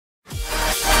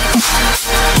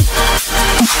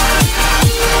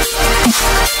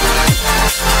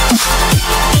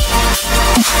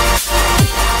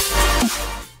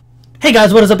Hey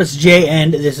guys, what is up? It's Jay,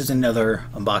 and this is another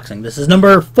unboxing. This is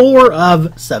number 4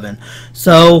 of 7.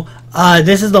 So,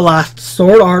 this is the last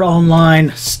Sword Art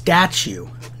Online statue.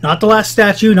 Not the last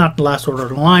statue, not the last Sword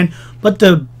Art Online, but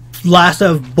the last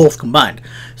of both combined.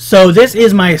 So, this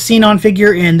is my Sinon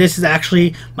figure, and this is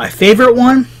actually my favorite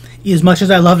one. As much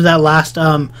as I loved that last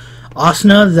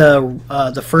Asuna,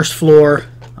 the first floor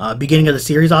beginning of the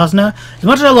series Asuna. As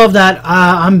much as I love that,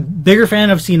 I'm a bigger fan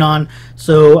of Sinon,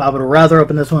 so I would rather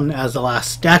open this one as the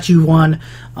last statue one,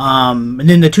 and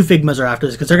then the two Figmas are after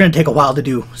this, because they're going to take a while to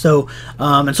do. So,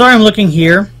 and sorry I'm looking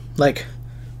here, like,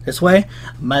 this way.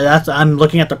 I'm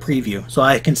looking at the preview, so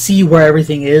I can see where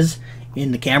everything is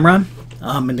in the camera,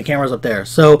 and the camera's up there.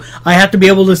 So, I have to be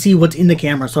able to see what's in the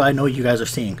camera, so I know what you guys are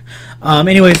seeing.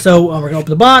 Anyway, so we're going to open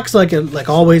the box, like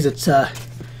always. It's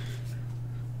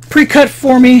pre-cut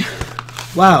for me.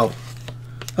 Wow.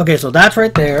 Okay, so that's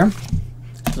right there.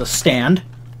 The stand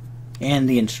and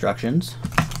the instructions.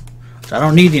 So I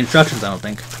don't need the instructions, I don't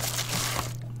think.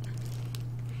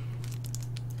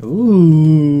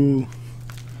 Ooh.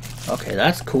 Okay,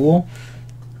 that's cool.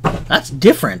 That's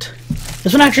different.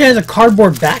 This one actually has a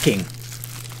cardboard backing.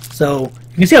 So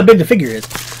you can see how big the figure is.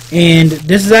 And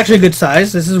this is actually a good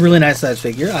size. This is a really nice size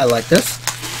figure. I like this.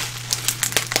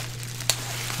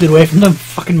 Get away from the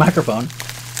fucking microphone.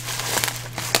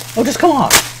 Oh, just come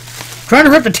off. I'm trying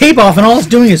to rip the tape off, and all it's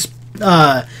doing is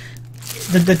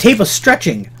the tape was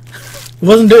stretching. It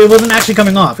wasn't actually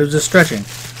coming off. It was just stretching.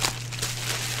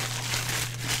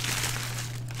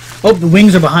 Oh, the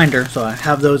wings are behind her, so I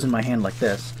have those in my hand like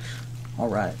this. All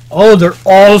right. Oh, they're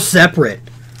all separate.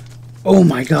 Oh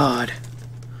my god.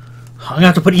 I'm gonna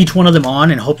have to put each one of them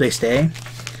on and hope they stay.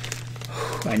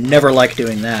 I never like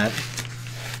doing that.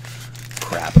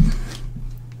 Crap.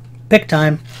 Pick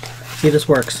time. See if this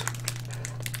works.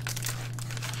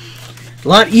 A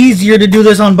lot easier to do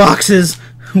this on boxes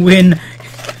when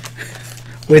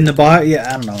the box. Yeah,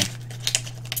 I don't know.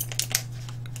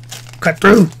 Cut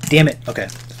through. Damn it. Okay,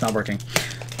 it's not working.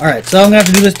 All right, so I'm gonna have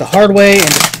to do this the hard way, and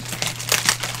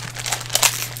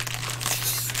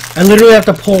I literally have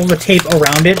to pull the tape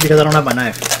around it because I don't have my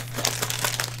knife.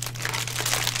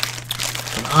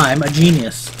 And I'm a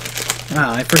genius.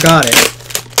 Ah, I forgot it.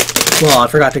 Well, I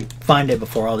forgot to find it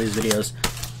before all these videos.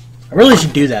 I really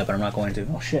should do that, but I'm not going to.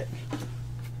 Oh, shit.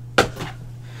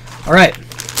 Alright.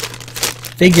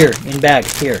 Figure in bag.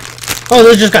 Here. Oh,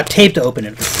 this just got tape to open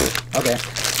it. Okay.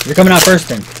 You're coming out first,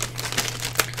 then.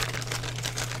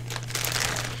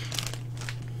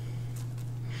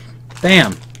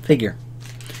 Bam. Figure.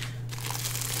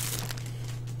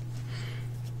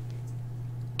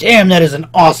 Damn, that is an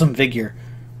awesome figure.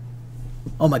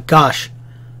 Oh my gosh.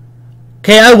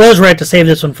 Okay, I was right to save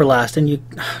this one for last, and you...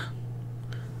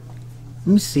 Let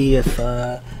me see if,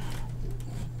 that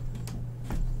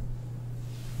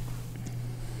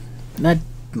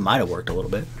might have worked a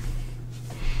little bit.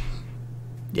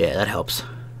 Yeah, that helps.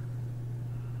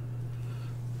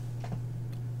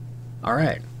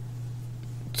 Alright.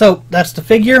 So, that's the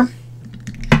figure.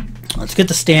 Let's get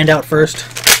the stand out first.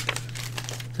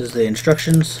 This is the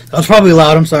instructions. That was probably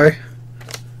loud, I'm sorry.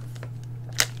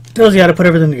 Tells you how to put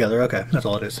everything together. Okay, that's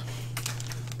all it is.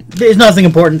 It's nothing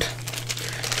important.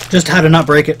 Just how to not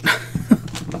break it.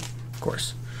 Of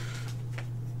course.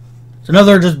 It's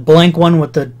another just blank one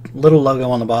with the little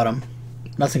logo on the bottom.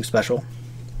 Nothing special.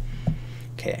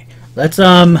 Okay, let's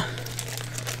okay,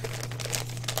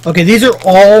 these are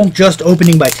all just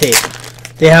opening by tape.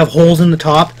 They have holes in the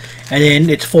top, and then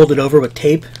it's folded over with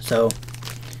tape. So,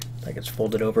 like it's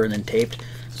folded over and then taped.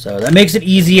 So that makes it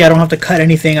easy. I don't have to cut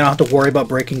anything. I don't have to worry about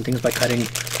breaking things by cutting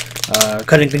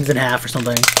things in half or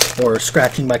something, or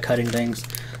scratching by cutting things.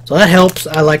 So that helps.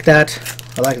 I like that.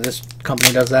 I like that this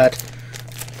company does that.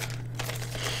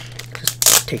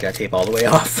 Just take that tape all the way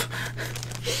off.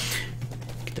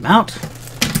 Get them out.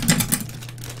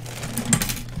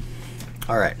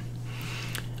 All right.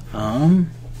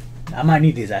 I might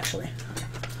need these actually.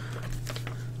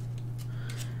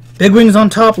 Big wings on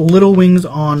top, little wings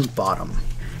on bottom.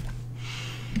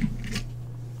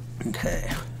 Okay,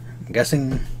 I'm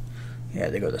guessing, yeah,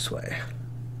 they go this way.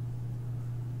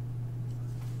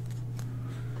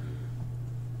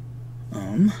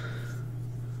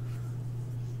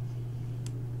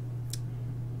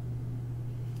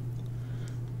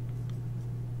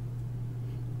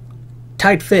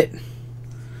 Tight fit.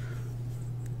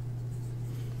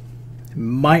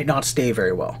 Might not stay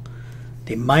very well.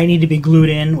 They might need to be glued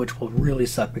in, which will really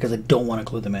suck because I don't want to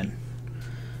glue them in.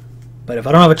 But if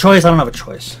I don't have a choice, I don't have a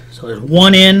choice. So there's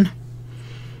one in.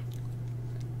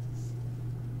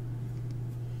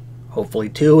 Hopefully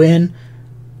two in.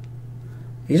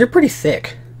 These are pretty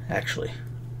thick, actually.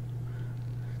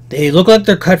 They look like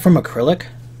they're cut from acrylic,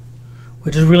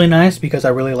 which is really nice because I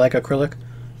really like acrylic.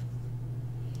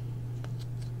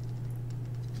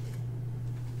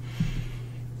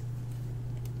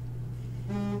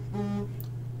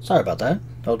 Sorry about that.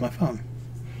 That was my phone.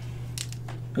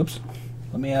 Oops.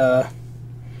 Let me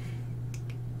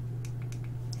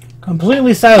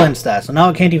completely silence that, so now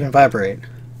it can't even vibrate.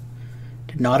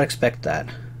 Did not expect that.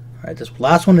 Alright, this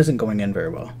last one isn't going in very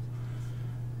well.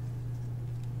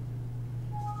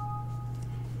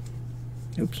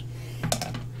 Oops.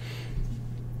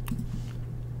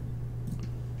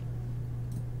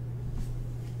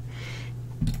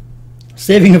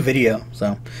 Saving a video.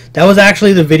 So that was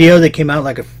actually the video that came out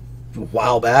like a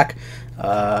while back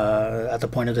at the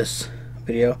point of this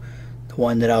video. The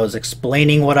one that I was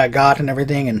explaining what I got and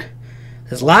everything, and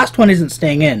this last one isn't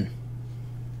staying in.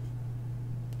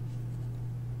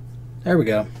 There we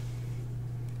go.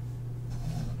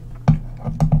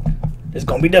 It's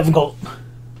gonna be difficult.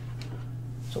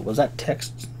 So was that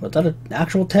text? Was that an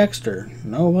actual text or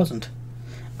no? It wasn't.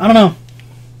 I don't know.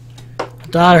 I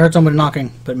thought I heard somebody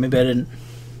knocking, but maybe I didn't.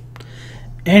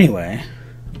 Anyway,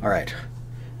 all right.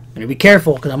 I'm gonna be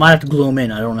careful because I might have to glue them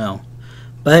in. I don't know.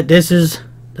 But this is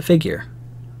the figure.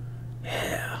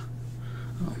 Yeah.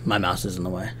 Oh, my mouse is in the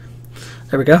way.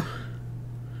 There we go.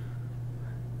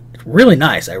 It's really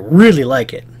nice. I really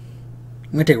like it.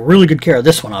 I'm gonna take really good care of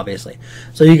this one, obviously.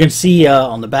 So you can see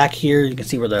on the back here, you can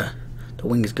see where the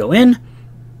wings go in.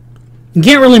 You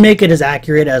can't really make it as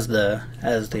accurate as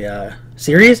the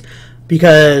series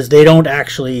because they don't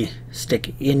actually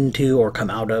stick into or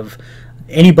come out of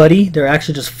anybody. They're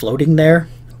actually just floating there.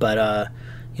 But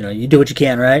you know, you do what you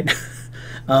can, right?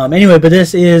 Anyway, but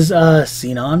this is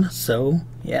Sinon. So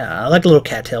yeah, I like the little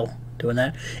cattail doing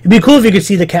that. It'd be cool if you could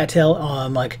see the cattail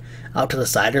like out to the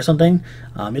side or something.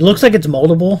 It looks like it's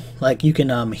moldable. Like you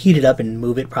can heat it up and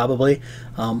move it probably.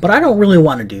 But I don't really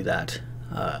want to do that.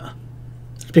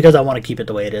 It's because I want to keep it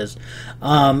the way it is.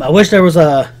 I wish there was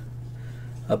a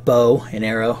bow and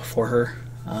arrow for her.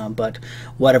 But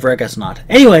whatever, I guess not.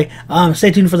 Anyway,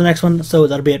 stay tuned for the next one. So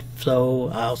that'll be it. So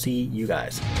I'll see you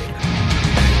guys later.